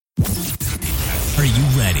Are you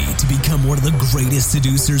ready to become one of the greatest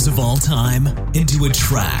seducers of all time? And to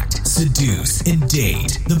attract, seduce, and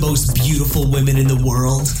date the most beautiful women in the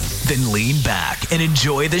world? Then lean back and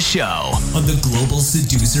enjoy the show on the Global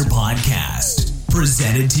Seducer Podcast,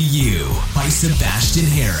 presented to you by Sebastian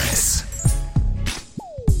Harris.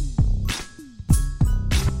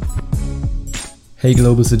 Hey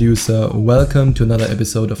Global Seducer, welcome to another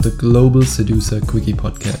episode of the Global Seducer Quickie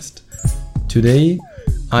Podcast. Today,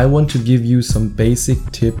 I want to give you some basic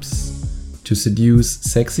tips to seduce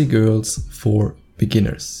sexy girls for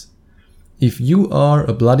beginners. If you are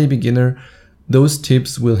a bloody beginner, those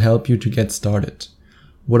tips will help you to get started.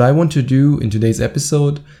 What I want to do in today's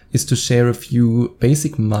episode is to share a few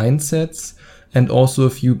basic mindsets and also a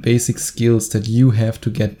few basic skills that you have to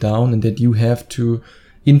get down and that you have to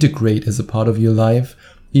integrate as a part of your life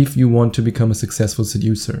if you want to become a successful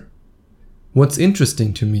seducer. What's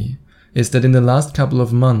interesting to me is that in the last couple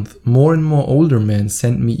of months, more and more older men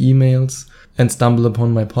send me emails and stumble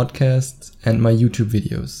upon my podcasts and my YouTube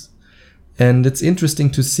videos. And it's interesting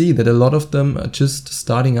to see that a lot of them are just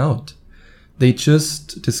starting out. They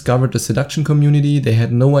just discovered the seduction community. They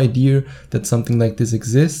had no idea that something like this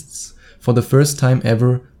exists. For the first time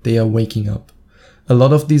ever, they are waking up. A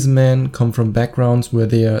lot of these men come from backgrounds where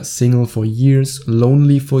they are single for years,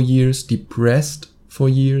 lonely for years, depressed for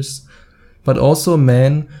years, but also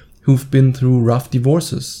men who've been through rough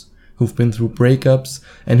divorces, who've been through breakups,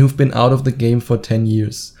 and who've been out of the game for 10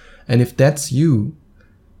 years. And if that's you,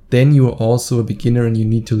 then you are also a beginner and you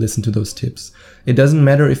need to listen to those tips. It doesn't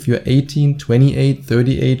matter if you're 18, 28,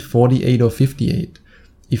 38, 48, or 58.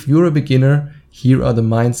 If you're a beginner, here are the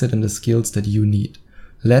mindset and the skills that you need.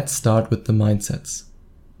 Let's start with the mindsets.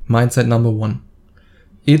 Mindset number 1.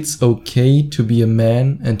 It's okay to be a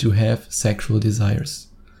man and to have sexual desires.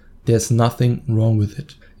 There's nothing wrong with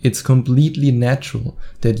it. It's completely natural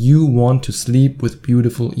that you want to sleep with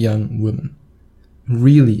beautiful young women.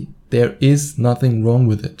 Really, there is nothing wrong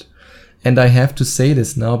with it. And I have to say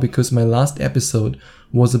this now because my last episode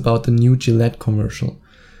was about the new Gillette commercial.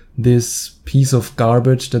 This piece of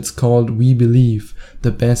garbage that's called "We Believe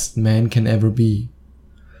the Best Man Can Ever Be,"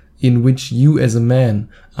 in which you as a man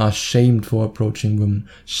are shamed for approaching women,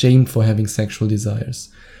 shamed for having sexual desires,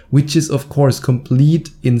 which is of course complete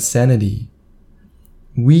insanity.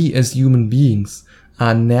 We as human beings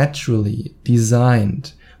are naturally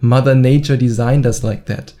designed, Mother Nature designed us like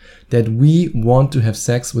that we want to have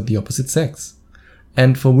sex with the opposite sex.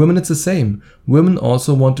 And for women it's the same. Women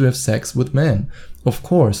also want to have sex with men. Of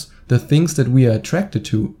course, the things that we are attracted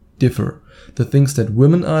to differ. The things that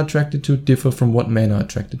women are attracted to differ from what men are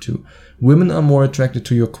attracted to. Women are more attracted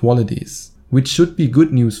to your qualities, which should be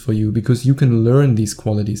good news for you because you can learn these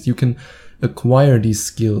qualities. You can acquire these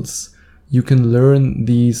skills. You can learn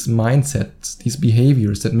these mindsets, these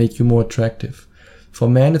behaviors that make you more attractive. For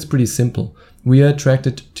men, it's pretty simple. We are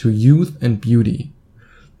attracted to youth and beauty.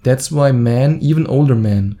 That's why men, even older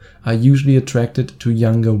men, are usually attracted to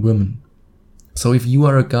younger women. So if you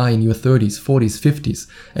are a guy in your 30s, 40s, 50s,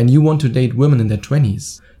 and you want to date women in their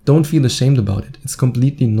 20s, don't feel ashamed about it. It's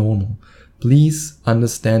completely normal. Please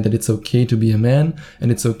understand that it's okay to be a man and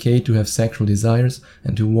it's okay to have sexual desires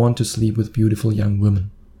and to want to sleep with beautiful young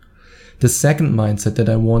women. The second mindset that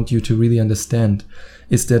I want you to really understand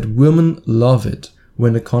is that women love it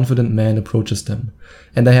when a confident man approaches them.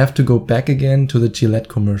 And I have to go back again to the Gillette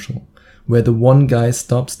commercial, where the one guy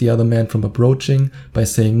stops the other man from approaching by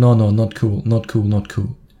saying, no, not cool, not cool, not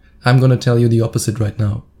cool. I'm gonna tell you the opposite right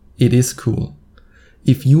now. It is cool.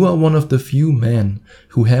 If you are one of the few men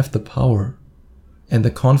who have the power and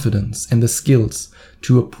the confidence and the skills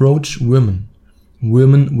to approach women,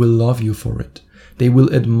 women will love you for it. They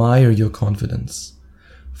will admire your confidence.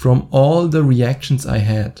 From all the reactions I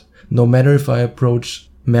had, no matter if I approach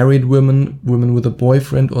married women, women with a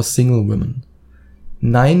boyfriend, or single women,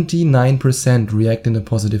 99% react in a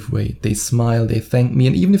positive way. They smile, they thank me,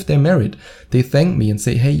 and even if they're married, they thank me and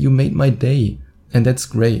say, hey, you made my day, and that's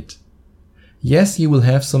great. Yes, you will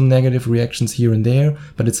have some negative reactions here and there,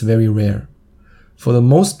 but it's very rare. For the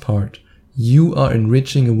most part, you are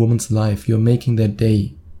enriching a woman's life, you're making their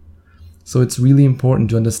day. So it's really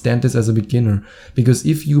important to understand this as a beginner, because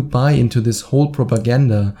if you buy into this whole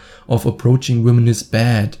propaganda of approaching women is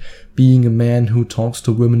bad, being a man who talks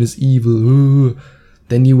to women is evil,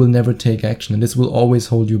 then you will never take action and this will always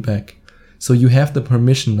hold you back. So you have the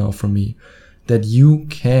permission now from me that you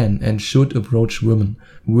can and should approach women.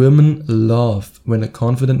 Women love when a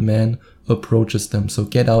confident man approaches them. So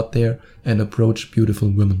get out there and approach beautiful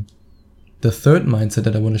women. The third mindset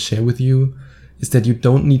that I want to share with you is that you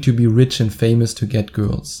don't need to be rich and famous to get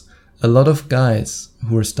girls. A lot of guys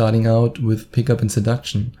who are starting out with pickup and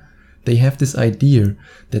seduction, They have this idea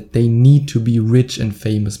that they need to be rich and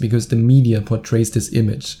famous because the media portrays this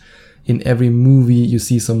image. In every movie, you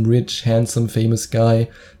see some rich, handsome, famous guy.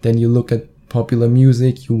 Then you look at popular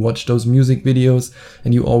music, you watch those music videos,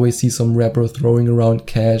 and you always see some rapper throwing around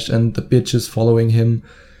cash and the bitches following him.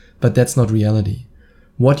 But that's not reality.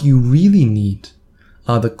 What you really need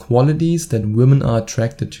are the qualities that women are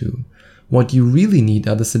attracted to. What you really need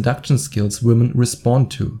are the seduction skills women respond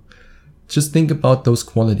to. Just think about those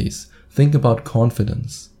qualities. Think about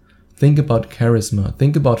confidence. Think about charisma.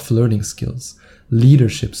 Think about flirting skills,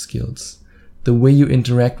 leadership skills, the way you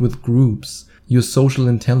interact with groups, your social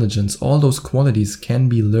intelligence. All those qualities can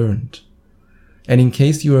be learned. And in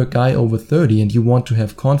case you're a guy over 30 and you want to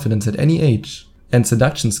have confidence at any age and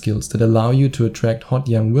seduction skills that allow you to attract hot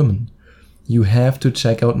young women, you have to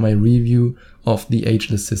check out my review of The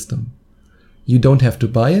Ageless System. You don't have to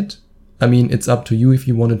buy it. I mean, it's up to you if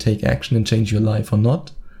you want to take action and change your life or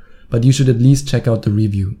not, but you should at least check out the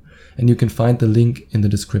review, and you can find the link in the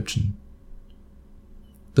description.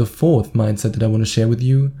 The fourth mindset that I want to share with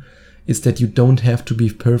you is that you don't have to be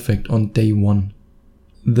perfect on day one.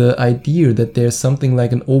 The idea that there's something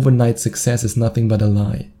like an overnight success is nothing but a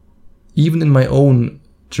lie. Even in my own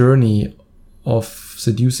journey of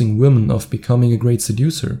seducing women, of becoming a great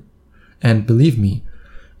seducer, and believe me,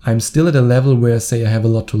 I'm still at a level where I say I have a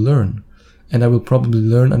lot to learn, and I will probably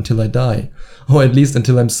learn until I die, or at least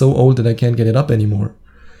until I'm so old that I can't get it up anymore.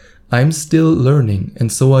 I'm still learning,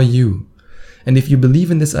 and so are you. And if you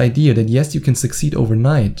believe in this idea that yes, you can succeed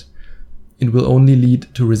overnight, it will only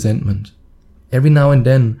lead to resentment. Every now and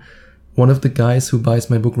then, one of the guys who buys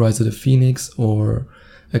my book Rise of the Phoenix, or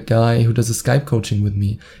a guy who does a Skype coaching with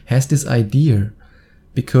me, has this idea,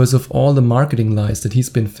 because of all the marketing lies that he's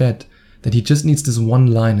been fed, that he just needs this one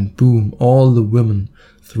line and boom, all the women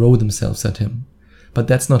throw themselves at him. But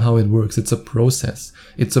that's not how it works. It's a process.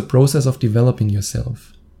 It's a process of developing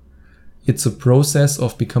yourself. It's a process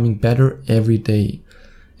of becoming better every day.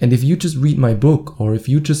 And if you just read my book, or if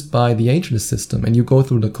you just buy The Ageless System and you go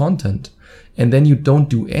through the content, and then you don't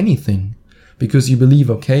do anything, because you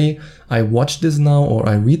believe, okay, I watch this now, or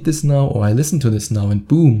I read this now, or I listen to this now, and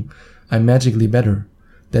boom, I'm magically better,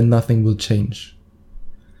 then nothing will change.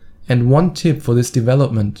 And one tip for this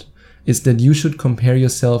development is that you should compare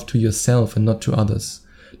yourself to yourself and not to others.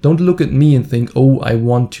 Don't look at me and think, oh, I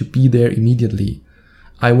want to be there immediately.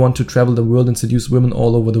 I want to travel the world and seduce women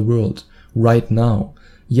all over the world right now.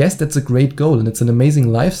 Yes, that's a great goal and it's an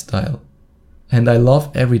amazing lifestyle. And I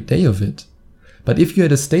love every day of it. But if you're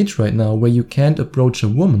at a stage right now where you can't approach a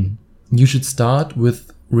woman, you should start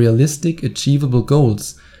with realistic, achievable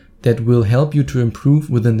goals that will help you to improve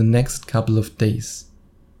within the next couple of days.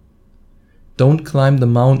 Don't climb the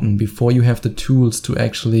mountain before you have the tools to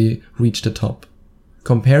actually reach the top.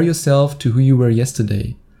 Compare yourself to who you were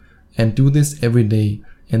yesterday and do this every day,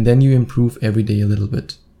 and then you improve every day a little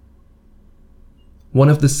bit. One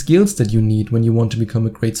of the skills that you need when you want to become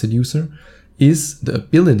a great seducer is the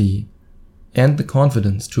ability and the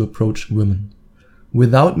confidence to approach women.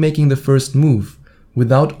 Without making the first move,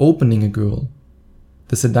 without opening a girl,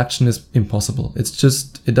 the seduction is impossible.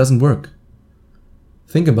 It doesn't work.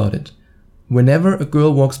 Think about it. Whenever a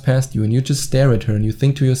girl walks past you and you just stare at her and you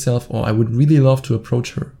think to yourself, oh, I would really love to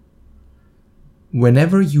approach her.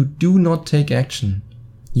 Whenever you do not take action,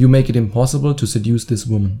 you make it impossible to seduce this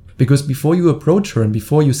woman. Because before you approach her and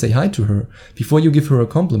before you say hi to her, before you give her a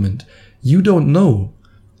compliment, you don't know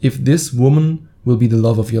if this woman will be the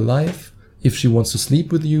love of your life, if she wants to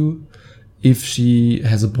sleep with you, if she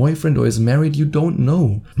has a boyfriend or is married. You don't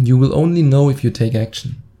know. You will only know if you take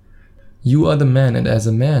action. You are the man, and as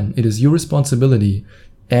a man, it is your responsibility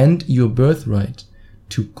and your birthright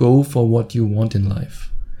to go for what you want in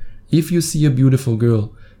life. If you see a beautiful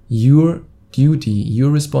girl, your duty,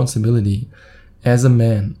 your responsibility as a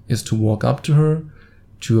man is to walk up to her,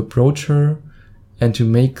 to approach her, and to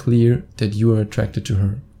make clear that you are attracted to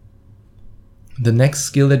her. The next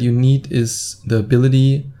skill that you need is the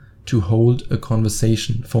ability to hold a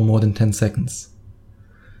conversation for more than 10 seconds.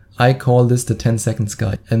 I call this the 10 seconds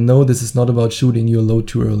guide. And no, this is not about shooting your load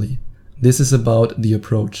too early. This is about the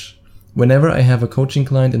approach. Whenever I have a coaching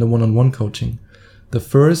client in a one-on-one coaching, the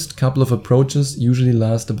first couple of approaches usually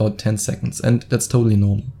last about 10 seconds, and that's totally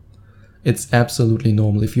normal. It's absolutely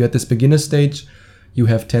normal. If you're at this beginner stage, you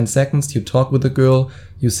have 10 seconds, you talk with a girl,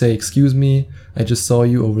 you say, excuse me, I just saw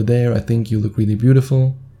you over there, I think you look really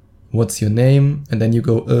beautiful. What's your name? And then you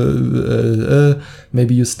go,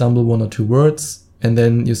 maybe you stumble one or two words. And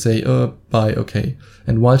then you say, bye, okay.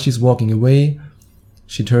 And while she's walking away,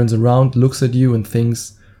 she turns around, looks at you and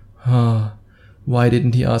thinks, why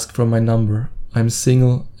didn't he ask for my number? I'm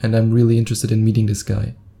single and I'm really interested in meeting this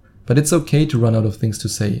guy. But it's okay to run out of things to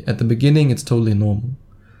say. At the beginning, it's totally normal.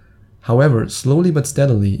 However, slowly but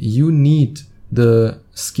steadily, you need the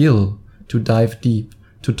skill to dive deep,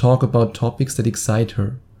 to talk about topics that excite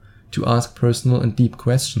her, to ask personal and deep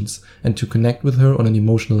questions, and to connect with her on an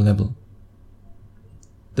emotional level.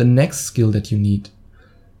 The next skill that you need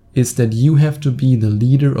is that you have to be the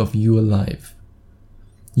leader of your life.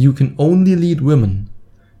 You can only lead women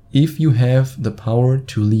if you have the power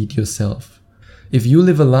to lead yourself. If you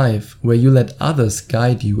live a life where you let others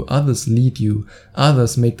guide you, others lead you,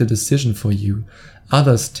 others make the decision for you,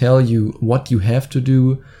 others tell you what you have to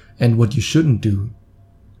do and what you shouldn't do,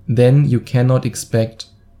 then you cannot expect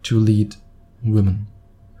to lead women.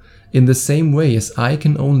 In the same way as I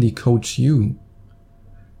can only coach you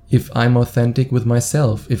if I'm authentic with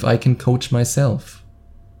myself, if I can coach myself.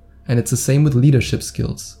 And it's the same with leadership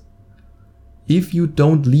skills. If you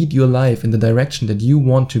don't lead your life in the direction that you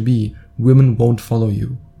want to be, women won't follow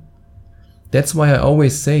you. That's why I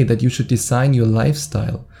always say that you should design your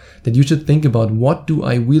lifestyle, that you should think about what do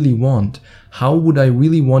I really want? How would I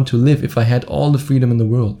really want to live if I had all the freedom in the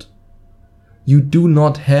world? You do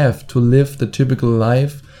not have to live the typical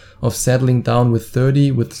life of settling down with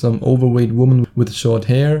 30 with some overweight woman with short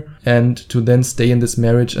hair and to then stay in this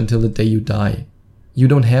marriage until the day you die. You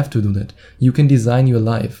don't have to do that. You can design your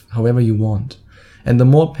life however you want. And the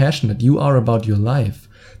more passionate you are about your life,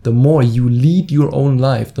 the more you lead your own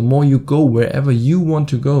life, the more you go wherever you want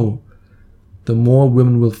to go, the more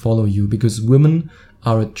women will follow you, because women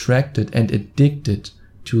are attracted and addicted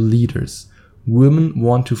to leaders. Women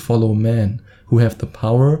want to follow men who have the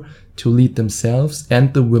power to lead themselves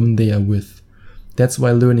and the women they are with. That's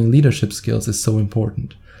why learning leadership skills is so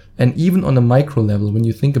important. And even on a micro level, when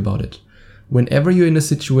you think about it, whenever you're in a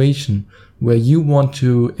situation where you want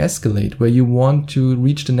to escalate, where you want to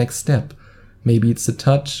reach the next step, maybe it's a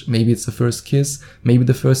touch, maybe it's the first kiss, maybe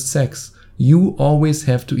the first sex, you always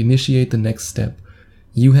have to initiate the next step.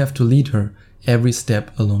 You have to lead her every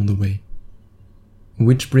step along the way.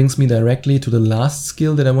 Which brings me directly to the last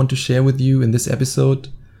skill that I want to share with you in this episode.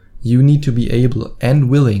 You need to be able and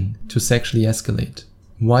willing to sexually escalate.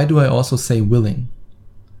 Why do I also say willing?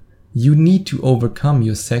 You need to overcome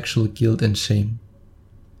your sexual guilt and shame.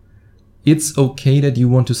 It's okay that you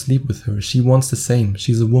want to sleep with her. She wants the same.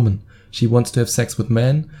 She's a woman. She wants to have sex with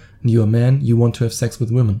men, and you're a man, you want to have sex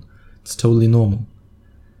with women. It's totally normal.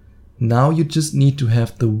 Now you just need to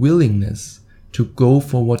have the willingness to go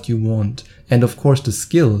for what you want, and of course the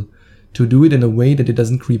skill to do it in a way that it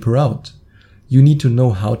doesn't creep her out. You need to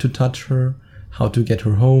know how to touch her, how to get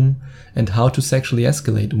her home, and how to sexually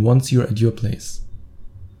escalate once you're at your place.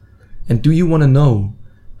 And do you want to know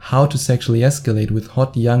how to sexually escalate with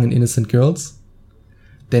hot, young, and innocent girls?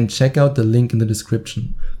 Then check out the link in the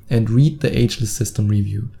description and read the Ageless System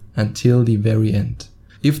review until the very end.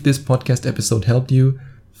 If this podcast episode helped you,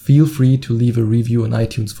 feel free to leave a review on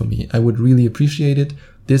iTunes for me. I would really appreciate it.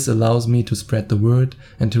 This allows me to spread the word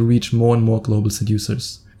and to reach more and more global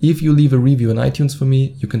seducers. If you leave a review on iTunes for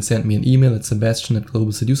me, you can send me an email at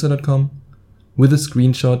sebastian@globalseducer.com with a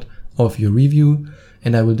screenshot of your review,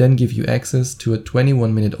 and I will then give you access to a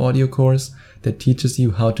 21-minute audio course that teaches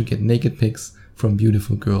you how to get naked pics from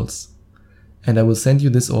beautiful girls. And I will send you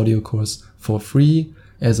this audio course for free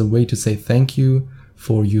as a way to say thank you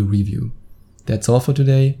for your review. That's all for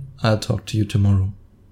today. I'll talk to you tomorrow.